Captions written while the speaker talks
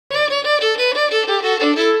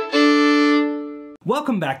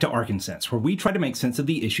Welcome back to Arkansas, where we try to make sense of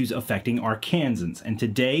the issues affecting Arkansans, and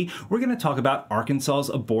today we're going to talk about Arkansas's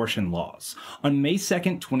abortion laws. On May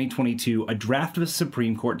 2nd, 2022, a draft of a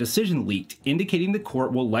Supreme Court decision leaked, indicating the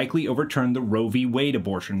court will likely overturn the Roe V Wade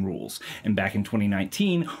abortion rules. And back in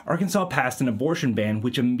 2019, Arkansas passed an abortion ban,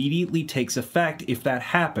 which immediately takes effect if that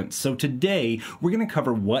happens. So today, we're going to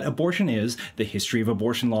cover what abortion is, the history of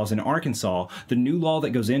abortion laws in Arkansas, the new law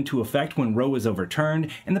that goes into effect when Roe is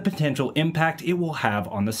overturned, and the potential impact it will have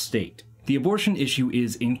on the state. The abortion issue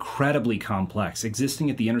is incredibly complex, existing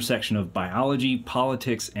at the intersection of biology,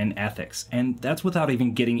 politics, and ethics, and that's without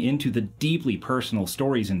even getting into the deeply personal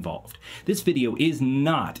stories involved. This video is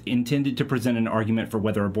not intended to present an argument for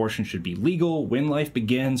whether abortion should be legal, when life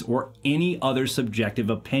begins, or any other subjective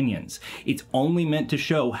opinions. It's only meant to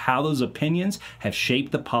show how those opinions have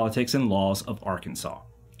shaped the politics and laws of Arkansas.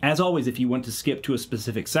 As always, if you want to skip to a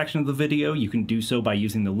specific section of the video, you can do so by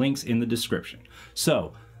using the links in the description.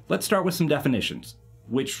 So, let's start with some definitions,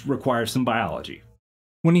 which requires some biology.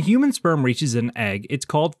 When a human sperm reaches an egg, it's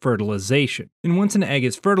called fertilization. And once an egg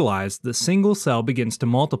is fertilized, the single cell begins to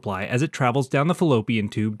multiply as it travels down the fallopian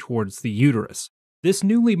tube towards the uterus. This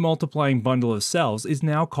newly multiplying bundle of cells is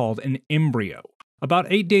now called an embryo. About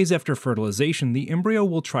 8 days after fertilization, the embryo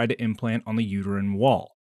will try to implant on the uterine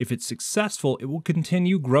wall. If it's successful, it will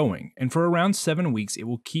continue growing, and for around 7 weeks it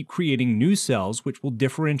will keep creating new cells which will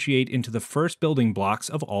differentiate into the first building blocks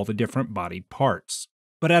of all the different body parts.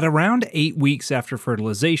 But at around 8 weeks after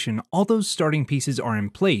fertilization, all those starting pieces are in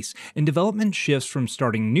place, and development shifts from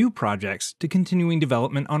starting new projects to continuing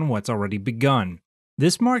development on what's already begun.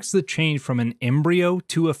 This marks the change from an embryo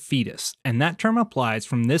to a fetus, and that term applies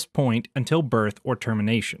from this point until birth or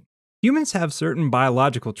termination. Humans have certain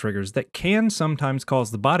biological triggers that can sometimes cause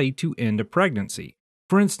the body to end a pregnancy.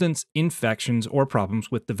 For instance, infections or problems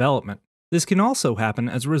with development. This can also happen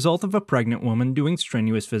as a result of a pregnant woman doing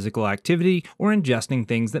strenuous physical activity or ingesting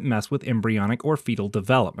things that mess with embryonic or fetal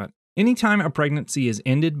development. Anytime a pregnancy is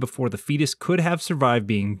ended before the fetus could have survived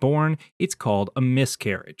being born, it's called a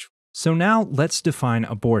miscarriage. So now let's define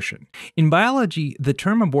abortion. In biology, the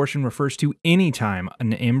term abortion refers to any time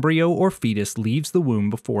an embryo or fetus leaves the womb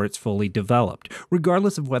before it's fully developed,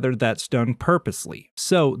 regardless of whether that's done purposely.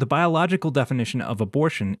 So the biological definition of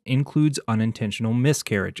abortion includes unintentional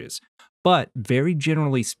miscarriages. But very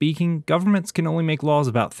generally speaking, governments can only make laws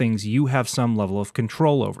about things you have some level of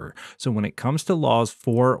control over. So when it comes to laws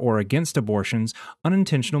for or against abortions,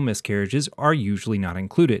 unintentional miscarriages are usually not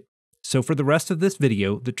included. So for the rest of this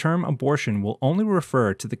video, the term abortion will only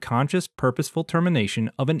refer to the conscious, purposeful termination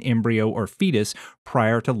of an embryo or fetus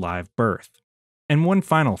prior to live birth. And one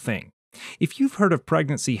final thing. If you've heard of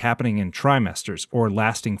pregnancy happening in trimesters or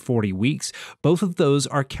lasting 40 weeks, both of those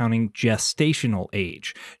are counting gestational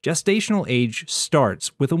age. Gestational age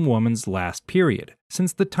starts with a woman's last period,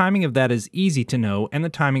 since the timing of that is easy to know and the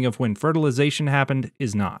timing of when fertilization happened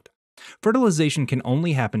is not. Fertilization can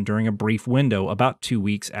only happen during a brief window about 2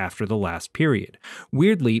 weeks after the last period.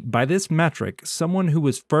 Weirdly, by this metric, someone who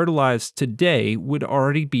was fertilized today would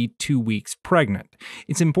already be 2 weeks pregnant.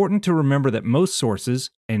 It's important to remember that most sources,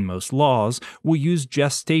 and most laws, will use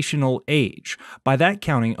gestational age. By that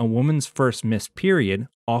counting, a woman's first missed period,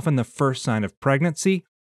 often the first sign of pregnancy,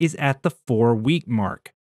 is at the 4-week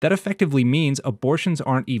mark. That effectively means abortions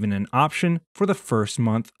aren't even an option for the first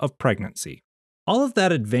month of pregnancy. All of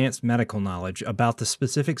that advanced medical knowledge about the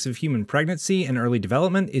specifics of human pregnancy and early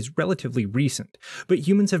development is relatively recent, but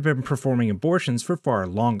humans have been performing abortions for far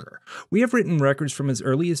longer. We have written records from as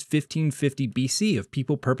early as 1550 BC of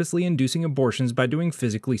people purposely inducing abortions by doing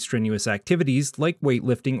physically strenuous activities like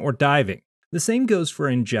weightlifting or diving. The same goes for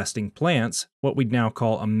ingesting plants, what we'd now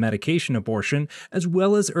call a medication abortion, as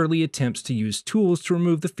well as early attempts to use tools to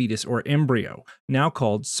remove the fetus or embryo, now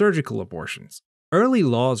called surgical abortions. Early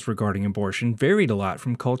laws regarding abortion varied a lot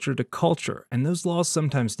from culture to culture, and those laws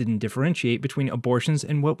sometimes didn't differentiate between abortions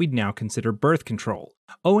and what we'd now consider birth control,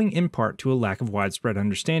 owing in part to a lack of widespread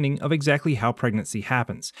understanding of exactly how pregnancy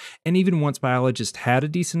happens. And even once biologists had a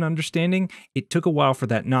decent understanding, it took a while for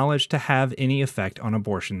that knowledge to have any effect on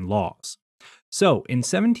abortion laws. So, in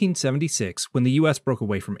 1776, when the US broke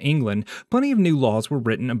away from England, plenty of new laws were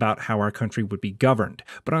written about how our country would be governed,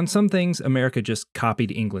 but on some things, America just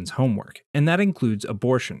copied England's homework, and that includes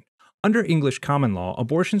abortion. Under English common law,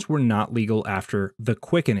 abortions were not legal after the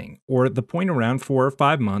quickening, or the point around 4 or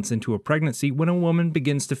 5 months into a pregnancy when a woman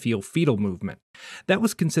begins to feel fetal movement. That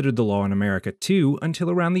was considered the law in America too until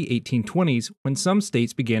around the 1820s, when some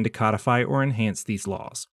states began to codify or enhance these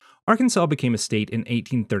laws. Arkansas became a state in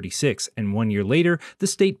 1836, and 1 year later, the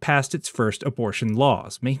state passed its first abortion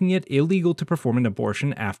laws, making it illegal to perform an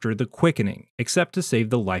abortion after the quickening, except to save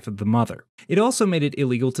the life of the mother. It also made it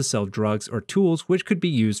illegal to sell drugs or tools which could be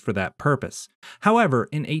used for that purpose. However,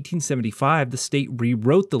 in 1875, the state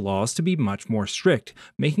rewrote the laws to be much more strict,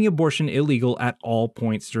 making abortion illegal at all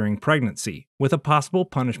points during pregnancy, with a possible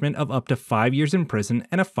punishment of up to 5 years in prison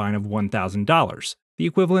and a fine of $1,000. The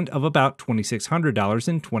equivalent of about $2,600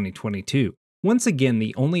 in 2022. Once again,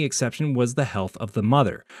 the only exception was the health of the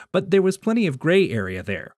mother, but there was plenty of gray area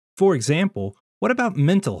there. For example, what about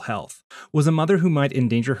mental health? Was a mother who might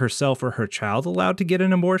endanger herself or her child allowed to get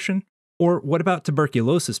an abortion? Or what about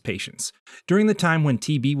tuberculosis patients? During the time when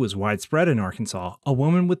TB was widespread in Arkansas, a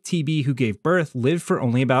woman with TB who gave birth lived for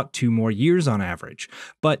only about 2 more years on average.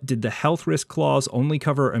 But did the health risk clause only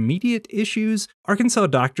cover immediate issues? Arkansas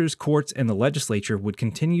doctors, courts, and the legislature would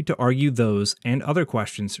continue to argue those and other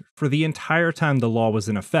questions for the entire time the law was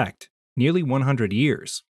in effect, nearly 100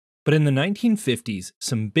 years. But in the 1950s,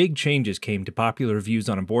 some big changes came to popular views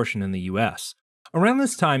on abortion in the US. Around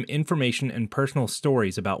this time, information and personal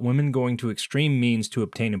stories about women going to extreme means to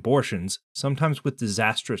obtain abortions, sometimes with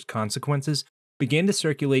disastrous consequences, began to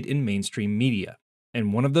circulate in mainstream media,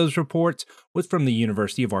 and one of those reports was from the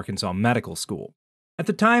University of Arkansas Medical School. At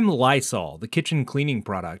the time, Lysol, the kitchen cleaning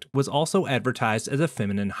product, was also advertised as a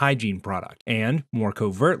feminine hygiene product, and, more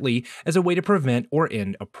covertly, as a way to prevent or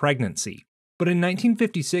end a pregnancy. But in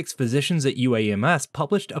 1956, physicians at UAMS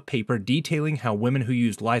published a paper detailing how women who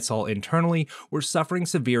used Lysol internally were suffering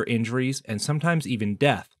severe injuries and sometimes even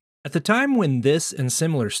death. At the time when this and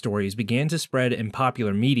similar stories began to spread in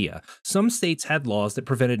popular media, some states had laws that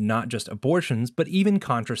prevented not just abortions, but even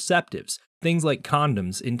contraceptives, things like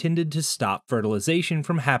condoms intended to stop fertilization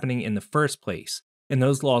from happening in the first place. And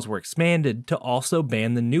those laws were expanded to also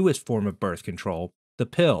ban the newest form of birth control, the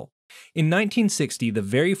pill. In 1960, the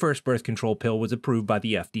very first birth control pill was approved by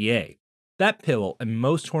the FDA. That pill, and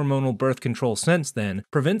most hormonal birth control since then,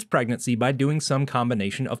 prevents pregnancy by doing some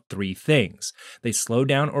combination of 3 things. They slow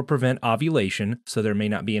down or prevent ovulation, so there may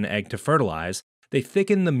not be an egg to fertilize. They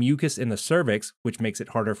thicken the mucus in the cervix, which makes it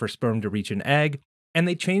harder for sperm to reach an egg. And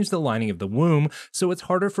they change the lining of the womb, so it's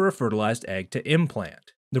harder for a fertilized egg to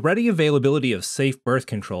implant. The ready availability of safe birth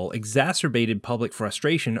control exacerbated public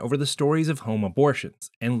frustration over the stories of home abortions,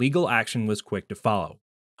 and legal action was quick to follow.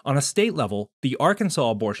 On a state level, the Arkansas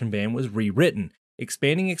abortion ban was rewritten,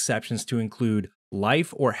 expanding exceptions to include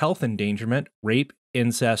life or health endangerment, rape,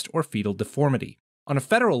 incest, or fetal deformity. On a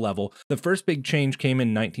federal level, the first big change came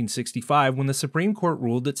in 1965 when the Supreme Court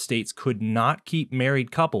ruled that states could not keep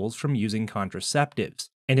married couples from using contraceptives.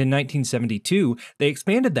 And in 1972, they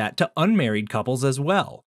expanded that to unmarried couples as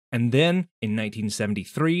well. And then, in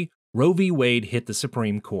 1973, Roe v. Wade hit the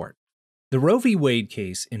Supreme Court. The Roe v. Wade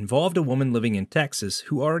case involved a woman living in Texas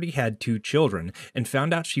who already had 2 children and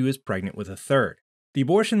found out she was pregnant with a third. The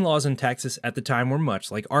abortion laws in Texas at the time were much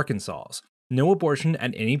like Arkansas's. No abortion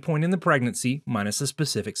at any point in the pregnancy, minus a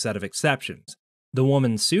specific set of exceptions. The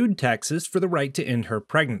woman sued Texas for the right to end her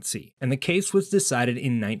pregnancy, and the case was decided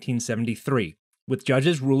in 1973. With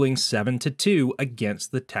judges ruling 7-2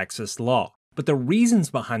 against the Texas law. But the reasons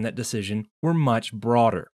behind that decision were much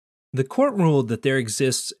broader. The court ruled that there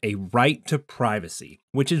exists a right to privacy,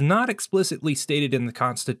 which is not explicitly stated in the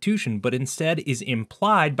Constitution, but instead is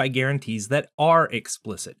implied by guarantees that are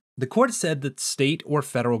explicit. The court said that state or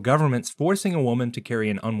federal governments forcing a woman to carry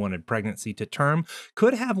an unwanted pregnancy to term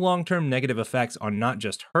could have long-term negative effects on not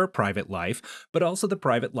just her private life, but also the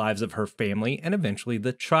private lives of her family and eventually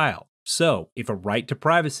the child. So, if a right to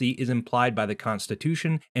privacy is implied by the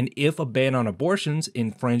Constitution, and if a ban on abortions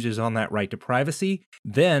infringes on that right to privacy,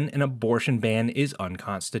 then an abortion ban is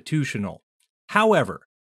unconstitutional. However,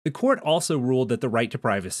 the court also ruled that the right to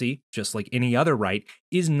privacy, just like any other right,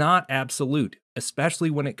 is not absolute, especially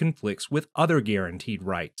when it conflicts with other guaranteed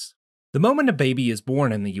rights. The moment a baby is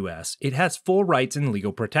born in the US, it has full rights and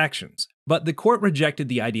legal protections, but the court rejected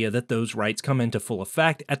the idea that those rights come into full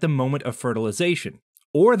effect at the moment of fertilization,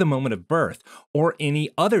 or the moment of birth, or any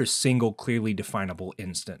other single clearly definable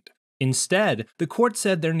instant. Instead, the court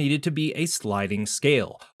said there needed to be a sliding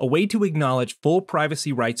scale, a way to acknowledge full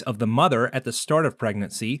privacy rights of the mother at the start of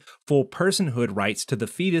pregnancy, full personhood rights to the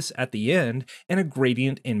fetus at the end, and a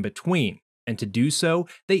gradient in between. And to do so,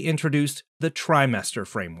 they introduced the trimester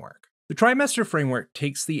framework. The trimester framework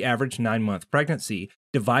takes the average 9-month pregnancy,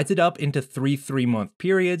 divides it up into 3 3-month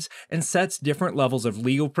periods, and sets different levels of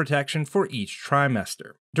legal protection for each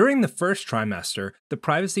trimester. During the first trimester, the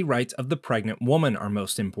privacy rights of the pregnant woman are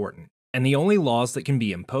most important, and the only laws that can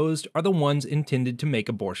be imposed are the ones intended to make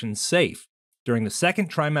abortions safe. During the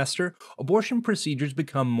second trimester, abortion procedures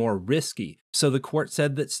become more risky, so the court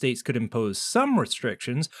said that states could impose some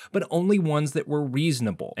restrictions, but only ones that were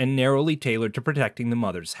reasonable and narrowly tailored to protecting the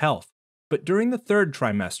mother's health. But during the third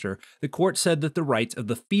trimester, the court said that the rights of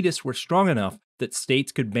the fetus were strong enough that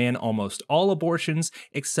states could ban almost all abortions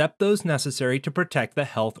except those necessary to protect the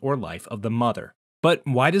health or life of the mother. But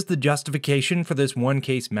why does the justification for this one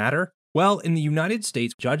case matter? Well, in the United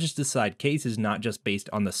States, judges decide cases not just based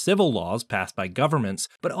on the civil laws passed by governments,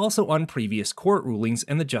 but also on previous court rulings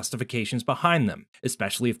and the justifications behind them,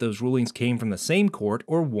 especially if those rulings came from the same court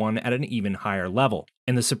or one at an even higher level.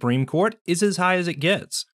 And the Supreme Court is as high as it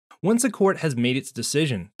gets. Once a court has made its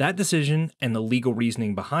decision, that decision and the legal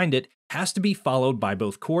reasoning behind it has to be followed by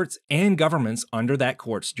both courts and governments under that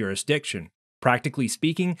court's jurisdiction. Practically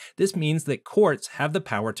speaking, this means that courts have the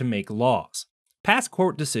power to make laws. Past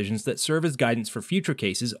court decisions that serve as guidance for future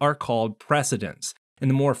cases are called precedents, and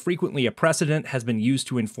the more frequently a precedent has been used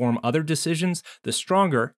to inform other decisions, the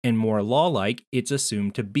stronger and more law-like it's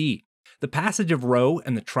assumed to be. The passage of Roe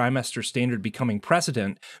and the trimester standard becoming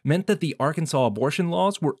precedent meant that the Arkansas abortion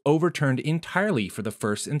laws were overturned entirely for the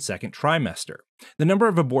first and second trimester. The number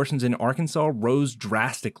of abortions in Arkansas rose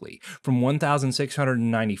drastically, from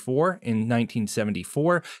 1,694 in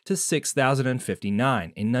 1974 to 6,059 in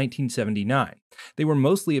 1979. They were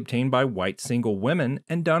mostly obtained by white single women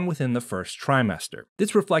and done within the first trimester.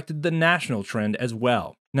 This reflected the national trend as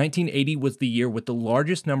well. 1980 was the year with the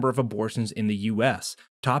largest number of abortions in the U.S.,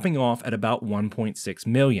 topping off at about 1.6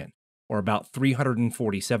 million, or about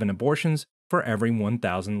 347 abortions for every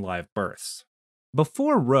 1,000 live births.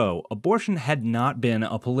 Before Roe, abortion had not been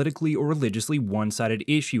a politically or religiously one-sided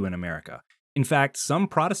issue in America. In fact, some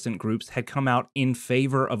Protestant groups had come out in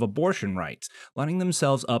favor of abortion rights, lining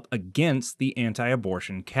themselves up against the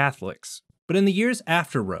anti-abortion Catholics. But in the years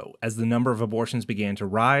after Roe, as the number of abortions began to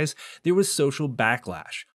rise, there was social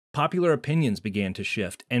backlash. Popular opinions began to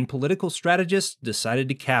shift, and political strategists decided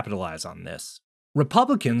to capitalize on this.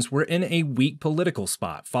 Republicans were in a weak political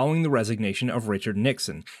spot following the resignation of Richard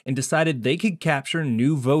Nixon, and decided they could capture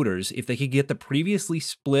new voters if they could get the previously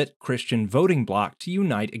split Christian voting bloc to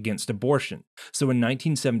unite against abortion. So in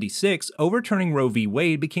 1976, overturning Roe v.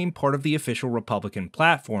 Wade became part of the official Republican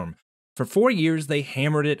platform. For 4 years, they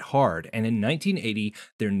hammered it hard, and in 1980,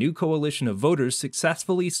 their new coalition of voters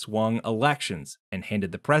successfully swung elections and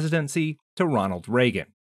handed the presidency to Ronald Reagan.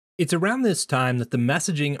 It's around this time that the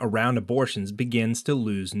messaging around abortions begins to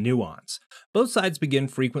lose nuance. Both sides begin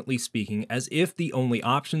frequently speaking as if the only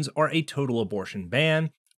options are a total abortion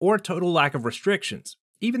ban or total lack of restrictions,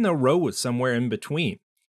 even though Roe was somewhere in between.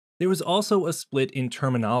 There was also a split in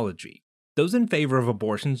terminology. Those in favor of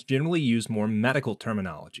abortions generally use more medical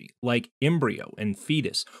terminology, like embryo and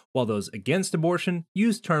fetus, while those against abortion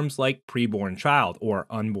use terms like preborn child or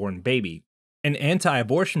unborn baby. And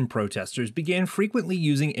anti-abortion protesters began frequently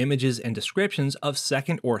using images and descriptions of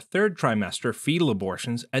second or third trimester fetal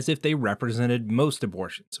abortions as if they represented most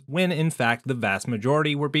abortions, when in fact the vast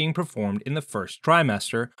majority were being performed in the first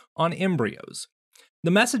trimester on embryos.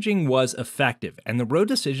 The messaging was effective, and the Roe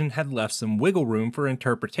decision had left some wiggle room for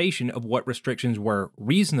interpretation of what restrictions were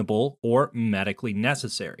reasonable or medically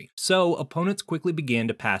necessary. So, opponents quickly began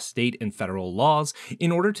to pass state and federal laws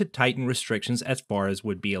in order to tighten restrictions as far as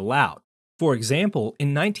would be allowed. For example,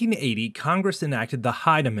 in 1980, Congress enacted the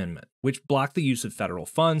Hyde Amendment, which blocked the use of federal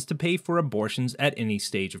funds to pay for abortions at any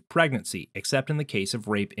stage of pregnancy, except in the case of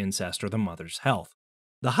rape, incest, or the mother's health.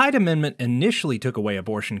 The Hyde Amendment initially took away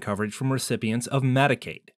abortion coverage from recipients of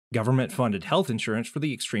Medicaid, government-funded health insurance for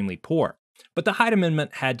the extremely poor. But the Hyde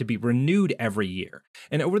Amendment had to be renewed every year,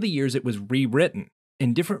 and over the years it was rewritten.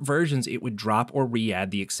 In different versions, it would drop or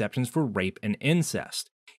re-add the exceptions for rape and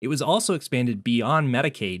incest. It was also expanded beyond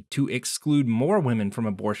Medicaid to exclude more women from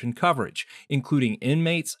abortion coverage, including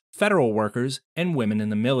inmates, federal workers, and women in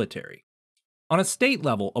the military. On a state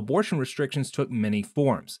level, abortion restrictions took many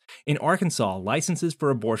forms. In Arkansas, licenses for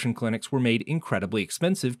abortion clinics were made incredibly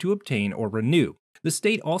expensive to obtain or renew. The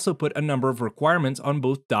state also put a number of requirements on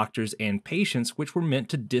both doctors and patients which were meant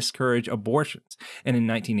to discourage abortions. And in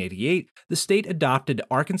 1988, the state adopted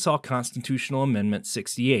Arkansas Constitutional Amendment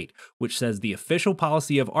 68, which says the official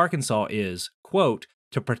policy of Arkansas is, quote,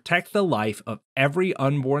 to protect the life of every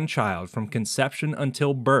unborn child from conception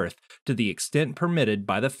until birth to the extent permitted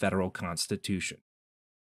by the federal Constitution.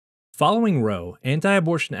 Following Roe,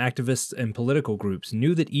 anti-abortion activists and political groups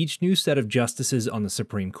knew that each new set of justices on the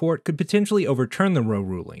Supreme Court could potentially overturn the Roe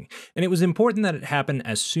ruling, and it was important that it happen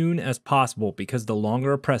as soon as possible because the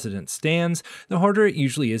longer a precedent stands, the harder it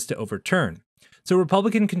usually is to overturn. So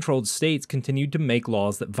Republican-controlled states continued to make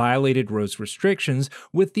laws that violated Roe's restrictions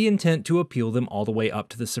with the intent to appeal them all the way up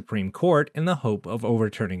to the Supreme Court in the hope of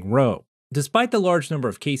overturning Roe. Despite the large number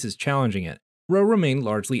of cases challenging it, Roe remained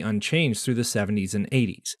largely unchanged through the 70s and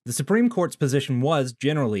 80s. The Supreme Court's position was,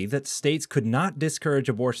 generally, that states could not discourage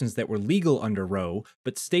abortions that were legal under Roe,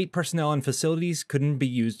 but state personnel and facilities couldn't be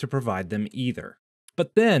used to provide them either.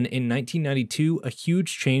 But then, in 1992, a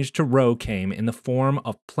huge change to Roe came in the form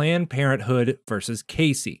of Planned Parenthood versus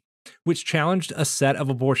Casey, which challenged a set of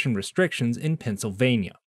abortion restrictions in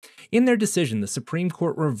Pennsylvania. In their decision, the Supreme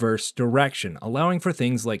Court reversed direction, allowing for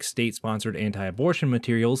things like state-sponsored anti-abortion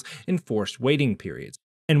materials and forced waiting periods.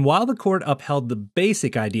 And while the court upheld the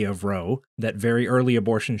basic idea of Roe, that very early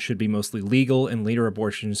abortions should be mostly legal and later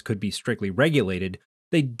abortions could be strictly regulated,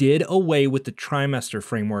 they did away with the trimester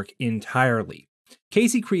framework entirely.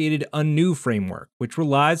 Casey created a new framework, which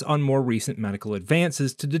relies on more recent medical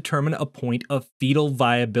advances to determine a point of fetal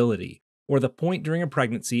viability, or the point during a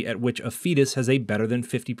pregnancy at which a fetus has a better than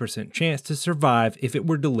 50% chance to survive if it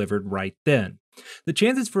were delivered right then. The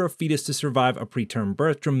chances for a fetus to survive a preterm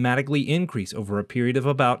birth dramatically increase over a period of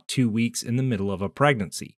about 2 weeks in the middle of a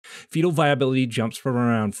pregnancy. Fetal viability jumps from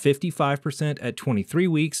around 55% at 23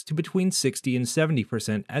 weeks to between 60 and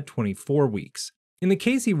 70% at 24 weeks. In the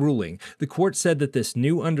Casey ruling, the court said that this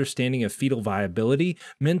new understanding of fetal viability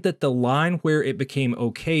meant that the line where it became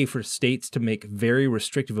okay for states to make very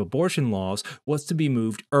restrictive abortion laws was to be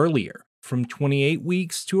moved earlier, from 28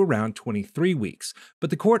 weeks to around 23 weeks.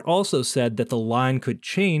 But the court also said that the line could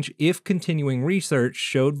change if continuing research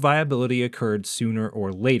showed viability occurred sooner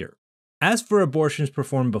or later. As for abortions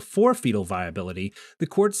performed before fetal viability, the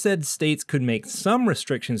court said states could make some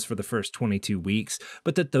restrictions for the first 22 weeks,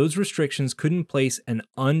 but that those restrictions couldn't place an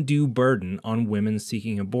undue burden on women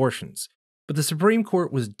seeking abortions. But the Supreme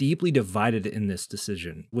Court was deeply divided in this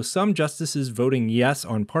decision, with some justices voting yes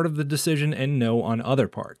on part of the decision and no on other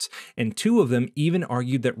parts, and 2 of them even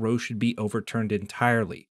argued that Roe should be overturned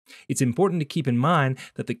entirely. It's important to keep in mind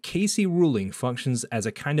that the Casey ruling functions as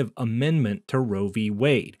a kind of amendment to Roe v.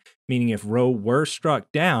 Wade, meaning if Roe were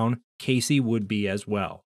struck down, Casey would be as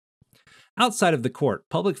well. Outside of the court,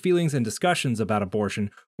 public feelings and discussions about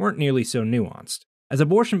abortion weren't nearly so nuanced. As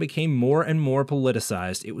abortion became more and more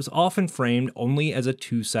politicized, it was often framed only as a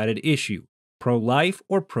two-sided issue, pro-life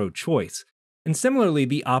or pro-choice. And similarly,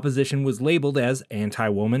 the opposition was labeled as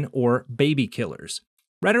anti-woman or baby killers.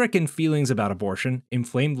 Rhetoric and feelings about abortion,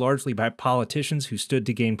 inflamed largely by politicians who stood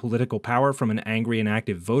to gain political power from an angry and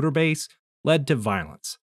active voter base, led to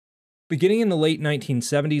violence. Beginning in the late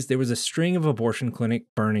 1970s, there was a string of abortion clinic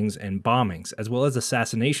burnings and bombings, as well as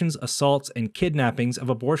assassinations, assaults, and kidnappings of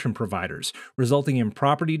abortion providers, resulting in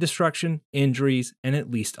property destruction, injuries, and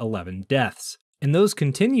at least 11 deaths. And those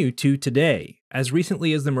continue to today, as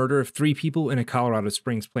recently as the murder of 3 people in a Colorado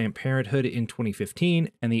Springs Planned Parenthood in 2015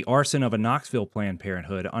 and the arson of a Knoxville Planned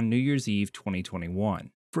Parenthood on New Year's Eve 2021.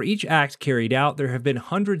 For each act carried out, there have been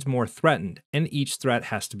hundreds more threatened, and each threat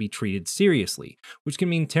has to be treated seriously, which can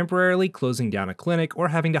mean temporarily closing down a clinic or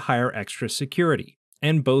having to hire extra security,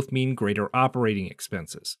 and both mean greater operating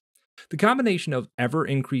expenses. The combination of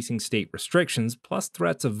ever-increasing state restrictions plus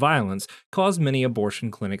threats of violence caused many abortion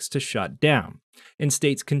clinics to shut down, and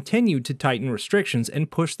states continued to tighten restrictions and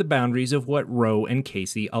push the boundaries of what Roe and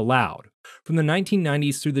Casey allowed. From the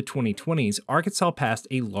 1990s through the 2020s, Arkansas passed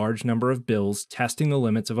a large number of bills testing the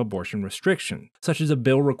limits of abortion restriction, such as a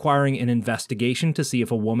bill requiring an investigation to see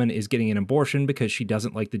if a woman is getting an abortion because she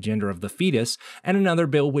doesn't like the gender of the fetus, and another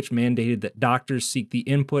bill which mandated that doctors seek the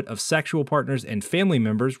input of sexual partners and family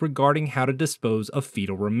members regarding how to dispose of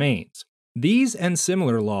fetal remains. These and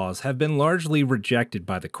similar laws have been largely rejected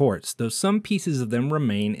by the courts, though some pieces of them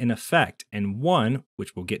remain in effect, and one,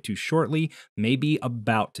 which we'll get to shortly, may be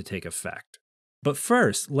about to take effect. But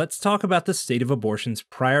first, let's talk about the state of abortions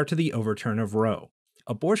prior to the overturn of Roe.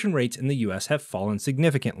 Abortion rates in the US have fallen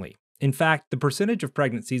significantly. In fact, the percentage of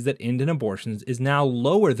pregnancies that end in abortions is now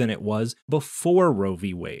lower than it was before Roe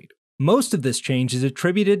v. Wade. Most of this change is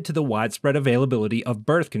attributed to the widespread availability of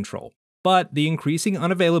birth control. But the increasing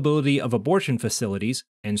unavailability of abortion facilities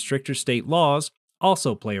and stricter state laws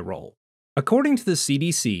also play a role. According to the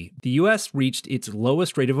CDC, the US reached its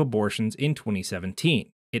lowest rate of abortions in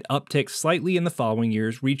 2017. It upticked slightly in the following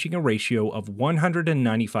years, reaching a ratio of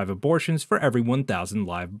 195 abortions for every 1,000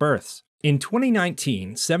 live births. In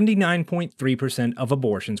 2019, 79.3% of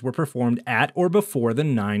abortions were performed at or before the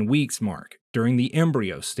 9 weeks mark, during the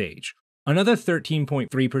embryo stage. Another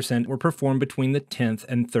 13.3% were performed between the 10th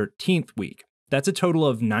and 13th week. That's a total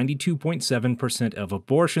of 92.7% of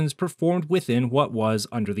abortions performed within what was,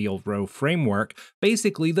 under the old Roe framework,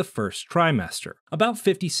 basically the first trimester. About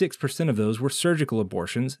 56% of those were surgical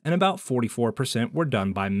abortions, and about 44% were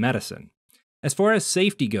done by medicine. As far as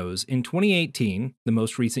safety goes, in 2018, the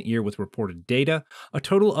most recent year with reported data, a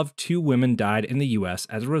total of 2 women died in the US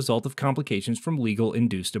as a result of complications from legal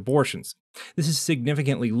induced abortions. This is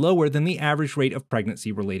significantly lower than the average rate of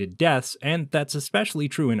pregnancy-related deaths, and that's especially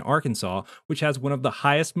true in Arkansas, which has one of the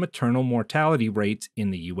highest maternal mortality rates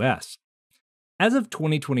in the US. As of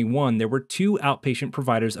 2021, there were 2 outpatient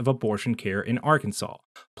providers of abortion care in Arkansas.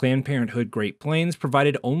 Planned Parenthood Great Plains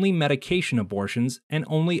provided only medication abortions and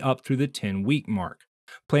only up through the 10-week mark.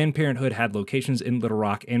 Planned Parenthood had locations in Little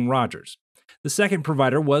Rock and Rogers. The second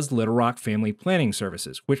provider was Little Rock Family Planning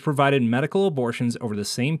Services, which provided medical abortions over the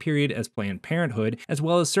same period as Planned Parenthood, as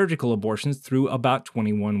well as surgical abortions through about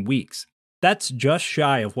 21 weeks. That's just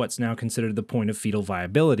shy of what's now considered the point of fetal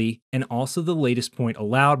viability, and also the latest point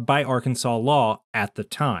allowed by Arkansas law at the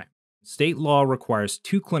time. State law requires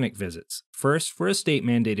 2 clinic visits, first for a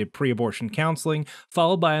state-mandated pre-abortion counseling,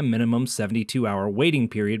 followed by a minimum 72-hour waiting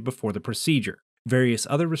period before the procedure. Various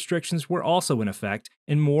other restrictions were also in effect,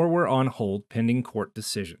 and more were on hold pending court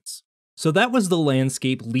decisions. So that was the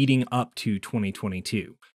landscape leading up to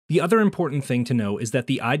 2022. The other important thing to know is that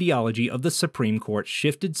the ideology of the Supreme Court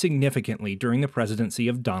shifted significantly during the presidency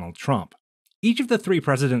of Donald Trump. Each of the 3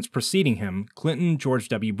 presidents preceding him, Clinton, George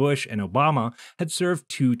W. Bush, and Obama, had served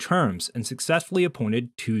 2 terms and successfully appointed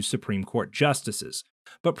 2 Supreme Court justices.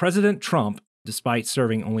 But President Trump, despite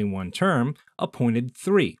serving only 1 term, appointed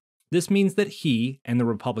 3. This means that he and the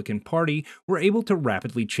Republican Party were able to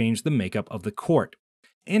rapidly change the makeup of the court.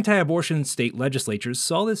 Anti-abortion state legislatures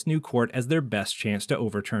saw this new court as their best chance to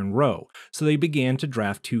overturn Roe, so they began to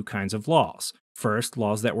draft 2 kinds of laws. First,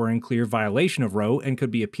 laws that were in clear violation of Roe and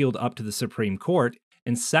could be appealed up to the Supreme Court,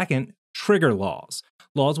 and second, trigger laws.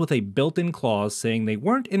 Laws with a built-in clause saying they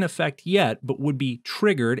weren't in effect yet, but would be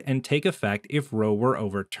triggered and take effect if Roe were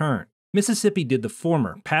overturned. Mississippi did the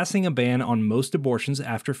former, passing a ban on most abortions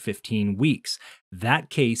after 15 weeks. That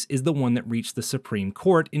case is the one that reached the Supreme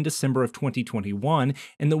Court in December of 2021,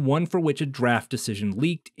 and the one for which a draft decision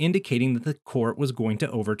leaked indicating that the court was going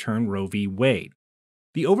to overturn Roe v. Wade.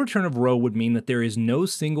 The overturn of Roe would mean that there is no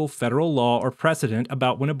single federal law or precedent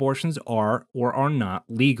about when abortions are or are not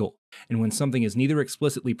legal, and when something is neither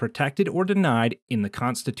explicitly protected or denied in the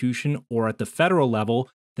Constitution or at the federal level,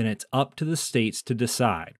 then it's up to the states to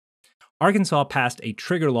decide. Arkansas passed a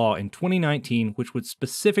trigger law in 2019 which would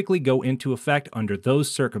specifically go into effect under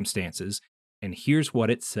those circumstances, and here's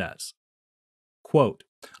what it says. Quote,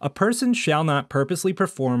 "A person shall not purposely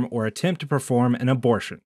perform or attempt to perform an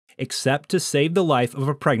abortion, except to save the life of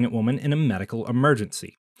a pregnant woman in a medical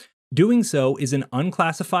emergency. Doing so is an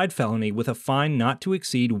unclassified felony with a fine not to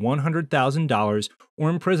exceed $100,000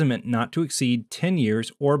 or imprisonment not to exceed 10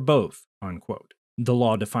 years or both." Unquote. The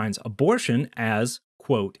law defines abortion as,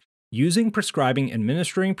 quote, "using, prescribing,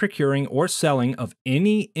 administering, procuring, or selling of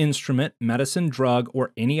any instrument, medicine, drug,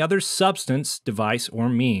 or any other substance, device, or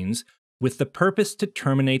means, with the purpose to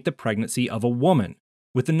terminate the pregnancy of a woman,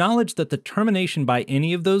 with the knowledge that the termination by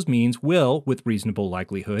any of those means will, with reasonable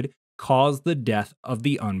likelihood, cause the death of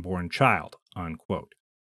the unborn child." Unquote.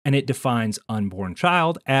 And it defines unborn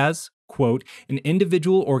child as, quote, "an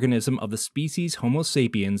individual organism of the species Homo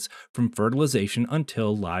sapiens from fertilization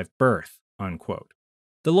until live birth." Unquote.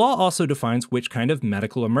 The law also defines which kind of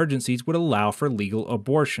medical emergencies would allow for legal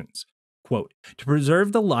abortions. Quote, "to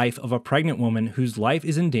preserve the life of a pregnant woman whose life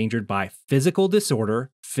is endangered by physical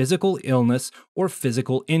disorder, physical illness, or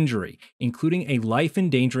physical injury, including a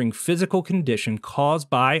life-endangering physical condition caused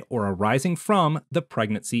by or arising from the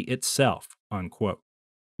pregnancy itself." Unquote.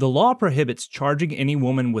 The law prohibits charging any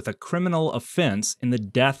woman with a criminal offense in the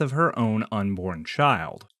death of her own unborn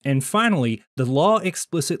child. And finally, the law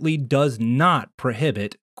explicitly does not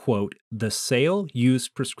prohibit, quote, "the sale, use,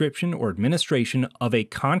 prescription, or administration of a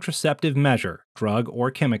contraceptive measure, drug, or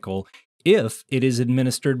chemical, if it is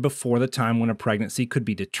administered before the time when a pregnancy could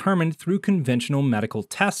be determined through conventional medical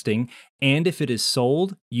testing, and if it is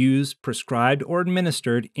sold, used, prescribed, or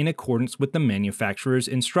administered in accordance with the manufacturer's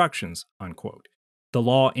instructions." Unquote. The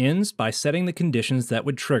law ends by setting the conditions that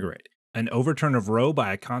would trigger it: an overturn of Roe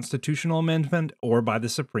by a constitutional amendment or by the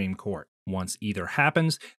Supreme Court. Once either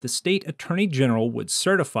happens, the state attorney general would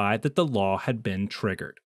certify that the law had been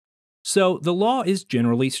triggered. So the law is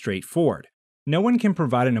generally straightforward. No one can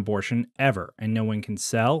provide an abortion ever, and no one can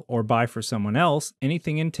sell or buy for someone else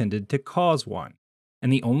anything intended to cause one.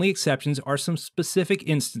 And the only exceptions are some specific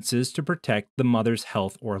instances to protect the mother's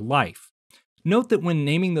health or life. Note that when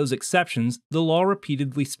naming those exceptions, the law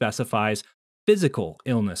repeatedly specifies physical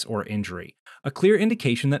illness or injury, a clear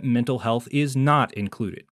indication that mental health is not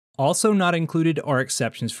included. Also not included are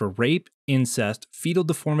exceptions for rape, incest, fetal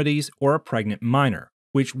deformities, or a pregnant minor,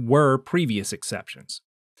 which were previous exceptions.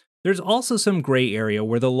 There's also some gray area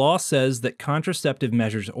where the law says that contraceptive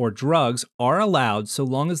measures or drugs are allowed so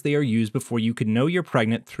long as they are used before you can know you're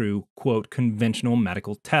pregnant through, quote, conventional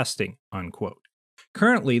medical testing, unquote.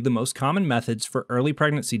 Currently, the most common methods for early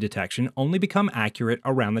pregnancy detection only become accurate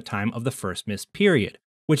around the time of the first missed period,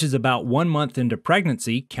 which is about 1 month into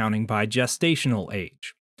pregnancy, counting by gestational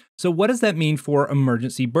age. So what does that mean for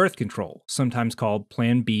emergency birth control, sometimes called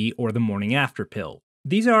Plan B or the morning after pill?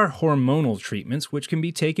 These are hormonal treatments which can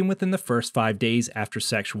be taken within the first 5 days after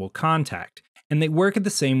sexual contact, and they work in the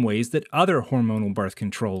same ways that other hormonal birth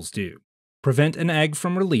controls do. Prevent an egg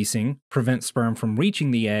from releasing, prevent sperm from reaching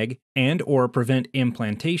the egg, and/or prevent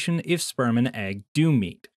implantation if sperm and egg do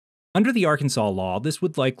meet. Under the Arkansas law, this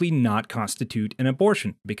would likely not constitute an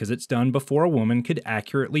abortion because it's done before a woman could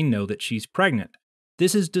accurately know that she's pregnant.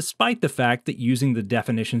 This is despite the fact that using the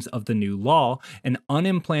definitions of the new law, an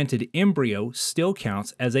unimplanted embryo still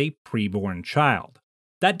counts as a preborn child.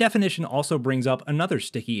 That definition also brings up another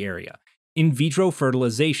sticky area: in vitro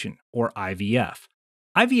fertilization, or IVF.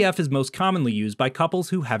 IVF is most commonly used by couples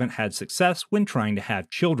who haven't had success when trying to have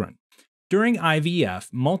children. During IVF,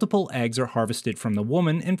 multiple eggs are harvested from the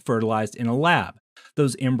woman and fertilized in a lab.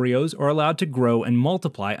 Those embryos are allowed to grow and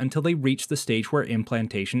multiply until they reach the stage where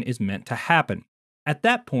implantation is meant to happen. At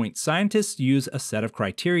that point, scientists use a set of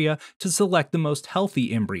criteria to select the most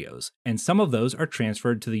healthy embryos, and some of those are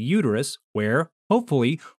transferred to the uterus, where,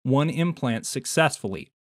 hopefully, one implants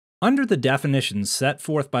successfully. Under the definitions set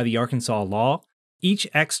forth by the Arkansas law, each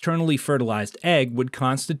externally fertilized egg would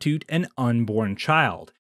constitute an unborn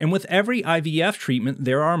child, and with every IVF treatment,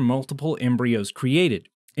 there are multiple embryos created.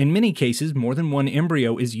 In many cases, more than one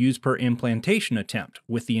embryo is used per implantation attempt,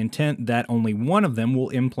 with the intent that only one of them will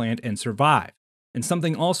implant and survive. And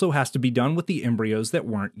something also has to be done with the embryos that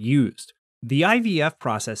weren't used. The IVF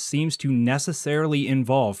process seems to necessarily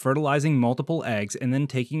involve fertilizing multiple eggs and then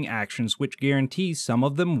taking actions which guarantee some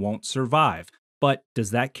of them won't survive. But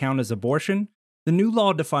does that count as abortion? The new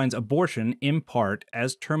law defines abortion, in part,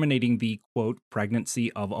 as terminating the, quote,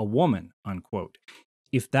 pregnancy of a woman, unquote.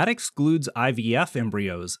 If that excludes IVF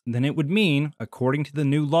embryos, then it would mean, according to the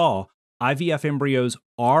new law, IVF embryos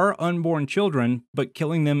are unborn children, but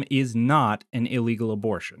killing them is not an illegal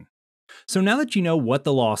abortion. So now that you know what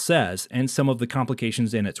the law says and some of the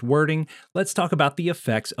complications in its wording, let's talk about the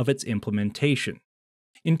effects of its implementation.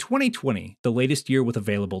 In 2020, the latest year with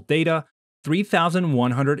available data,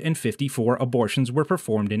 3,154 abortions were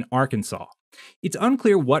performed in Arkansas. It's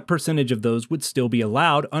unclear what percentage of those would still be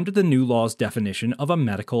allowed under the new law's definition of a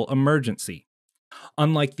medical emergency.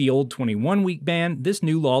 Unlike the old 21-week ban, this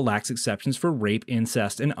new law lacks exceptions for rape,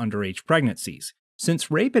 incest, and underage pregnancies.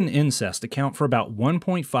 Since rape and incest account for about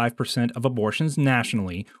 1.5% of abortions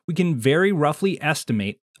nationally, we can very roughly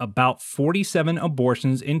estimate about 47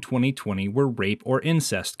 abortions in 2020 were rape or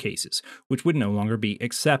incest cases, which would no longer be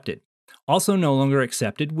accepted. Also no longer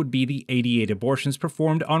accepted would be the 88 abortions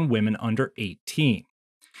performed on women under 18.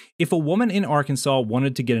 If a woman in Arkansas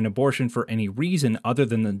wanted to get an abortion for any reason other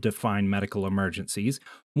than the defined medical emergencies,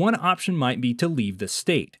 one option might be to leave the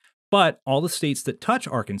state. But all the states that touch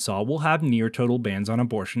Arkansas will have near-total bans on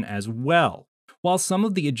abortion as well. While some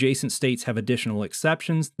of the adjacent states have additional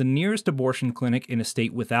exceptions, the nearest abortion clinic in a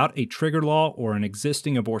state without a trigger law or an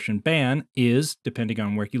existing abortion ban is, depending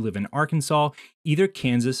on where you live in Arkansas, either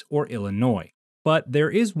Kansas or Illinois. But there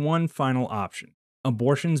is one final option: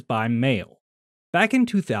 abortions by mail. Back in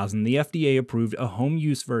 2000, the FDA approved a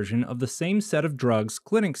home-use version of the same set of drugs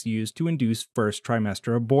clinics use to induce first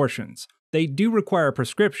trimester abortions. They do require a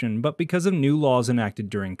prescription, but because of new laws enacted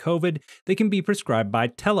during COVID, they can be prescribed by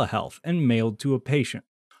telehealth and mailed to a patient.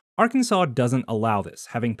 Arkansas doesn't allow this,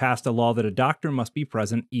 having passed a law that a doctor must be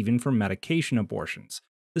present even for medication abortions.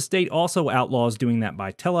 The state also outlaws doing that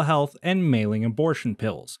by telehealth and mailing abortion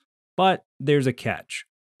pills. But there's a catch.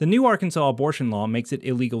 The new Arkansas abortion law makes it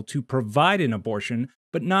illegal to provide an abortion,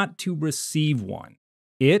 but not to receive one.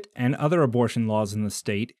 It, and other abortion laws in the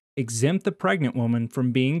state, exempt the pregnant woman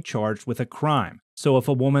from being charged with a crime. So if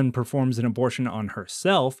a woman performs an abortion on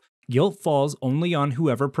herself, guilt falls only on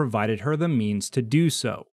whoever provided her the means to do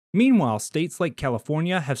so. Meanwhile, states like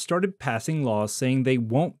California have started passing laws saying they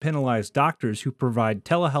won't penalize doctors who provide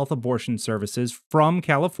telehealth abortion services from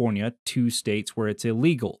California to states where it's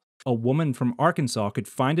illegal. A woman from Arkansas could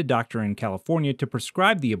find a doctor in California to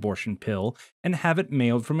prescribe the abortion pill and have it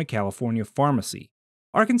mailed from a California pharmacy.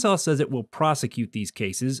 Arkansas says it will prosecute these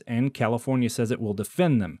cases, and California says it will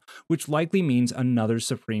defend them, which likely means another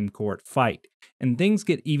Supreme Court fight. And things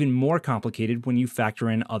get even more complicated when you factor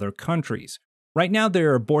in other countries. Right now,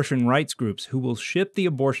 there are abortion rights groups who will ship the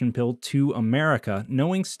abortion pill to America,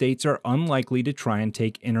 knowing states are unlikely to try and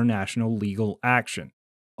take international legal action.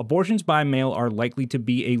 Abortions by mail are likely to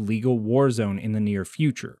be a legal war zone in the near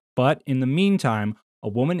future, but in the meantime, a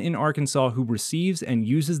woman in Arkansas who receives and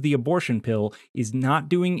uses the abortion pill is not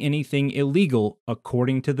doing anything illegal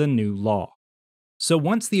according to the new law. So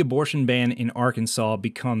once the abortion ban in Arkansas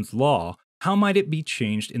becomes law, how might it be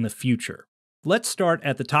changed in the future? Let's start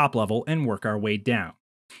at the top level and work our way down.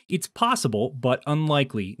 It's possible, but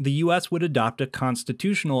unlikely, the US would adopt a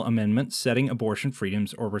constitutional amendment setting abortion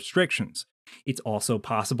freedoms or restrictions. It's also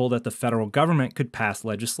possible that the federal government could pass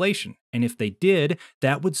legislation, and if they did,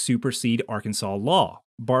 that would supersede Arkansas law,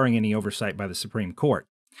 barring any oversight by the Supreme Court.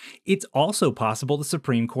 It's also possible the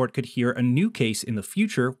Supreme Court could hear a new case in the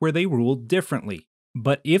future where they rule differently.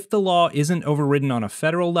 But if the law isn't overridden on a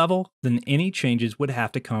federal level, then any changes would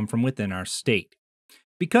have to come from within our state.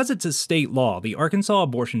 Because it's a state law, the Arkansas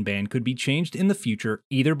abortion ban could be changed in the future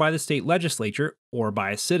either by the state legislature or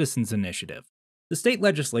by a citizens' initiative. The state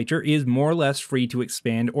legislature is more or less free to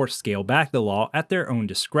expand or scale back the law at their own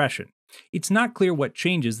discretion. It's not clear what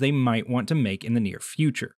changes they might want to make in the near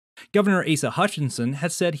future. Governor Asa Hutchinson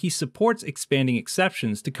has said he supports expanding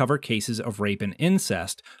exceptions to cover cases of rape and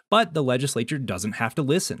incest, but the legislature doesn't have to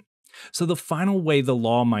listen. So the final way the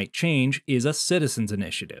law might change is a citizens'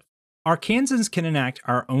 initiative. Arkansans can enact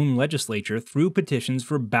our own legislature through petitions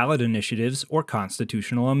for ballot initiatives or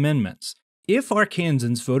constitutional amendments. If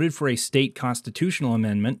Arkansans voted for a state constitutional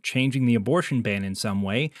amendment changing the abortion ban in some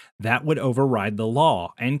way, that would override the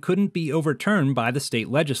law and couldn't be overturned by the state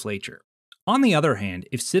legislature. On the other hand,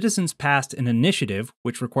 if citizens passed an initiative,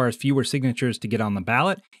 which requires fewer signatures to get on the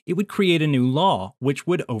ballot, it would create a new law, which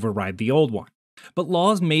would override the old one. But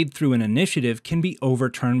laws made through an initiative can be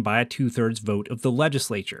overturned by a 2/3 vote of the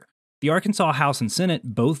legislature. The Arkansas House and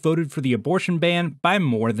Senate both voted for the abortion ban by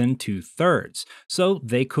more than 2/3, so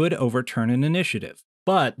they could overturn an initiative.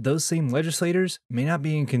 But those same legislators may not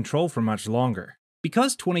be in control for much longer.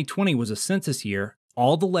 Because 2020 was a census year,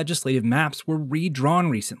 all the legislative maps were redrawn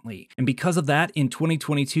recently, and because of that, in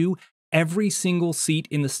 2022, every single seat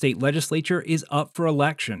in the state legislature is up for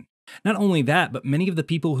election. Not only that, but many of the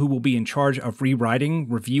people who will be in charge of rewriting,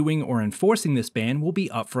 reviewing, or enforcing this ban will be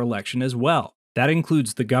up for election as well. That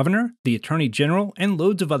includes the governor, the attorney general, and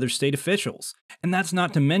loads of other state officials. And that's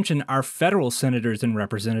not to mention our federal senators and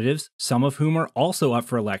representatives, some of whom are also up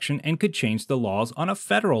for election and could change the laws on a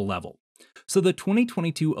federal level. So the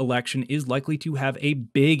 2022 election is likely to have a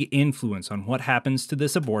big influence on what happens to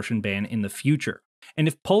this abortion ban in the future. And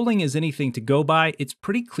if polling is anything to go by, it's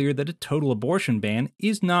pretty clear that a total abortion ban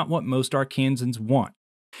is not what most Arkansans want.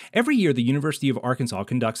 Every year, the University of Arkansas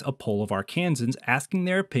conducts a poll of Arkansans asking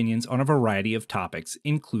their opinions on a variety of topics,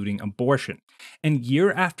 including abortion. And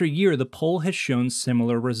year after year, the poll has shown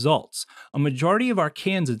similar results. A majority of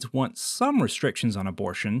Arkansans want some restrictions on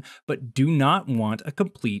abortion, but do not want a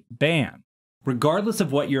complete ban. Regardless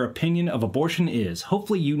of what your opinion of abortion is,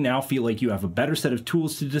 hopefully you now feel like you have a better set of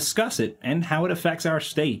tools to discuss it and how it affects our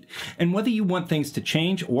state. And whether you want things to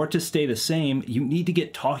change or to stay the same, you need to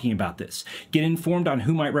get talking about this. Get informed on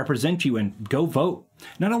who might represent you and go vote.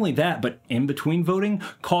 Not only that, but in between voting,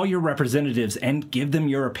 call your representatives and give them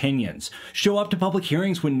your opinions. Show up to public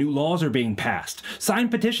hearings when new laws are being passed. Sign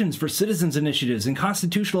petitions for citizens' initiatives and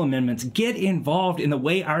constitutional amendments. Get involved in the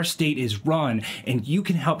way our state is run, and you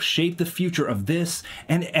can help shape the future of this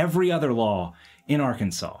and every other law in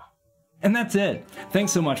Arkansas. And that's it.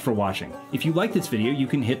 Thanks so much for watching. If you like this video, you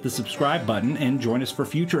can hit the subscribe button and join us for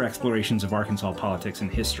future explorations of Arkansas politics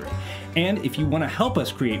and history. And if you want to help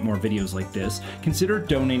us create more videos like this, consider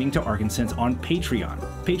donating to Arkansans on Patreon.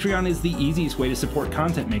 Patreon is the easiest way to support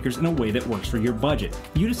content makers in a way that works for your budget.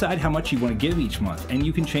 You decide how much you want to give each month, and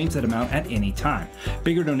you can change that amount at any time.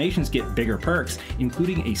 Bigger donations get bigger perks,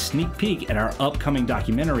 including a sneak peek at our upcoming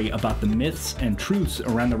documentary about the myths and truths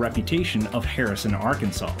around the reputation of Harrison,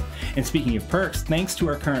 Arkansas. And speaking of perks, thanks to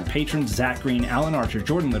our current patrons Zach Green, Alan Archer,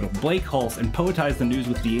 Jordan Little, Blake Hulse, and Poetize the News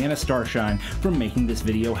with Deanna Starshine for making this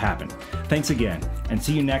video happen. Thanks again, and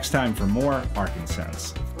see you next time for more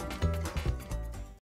Arkansans.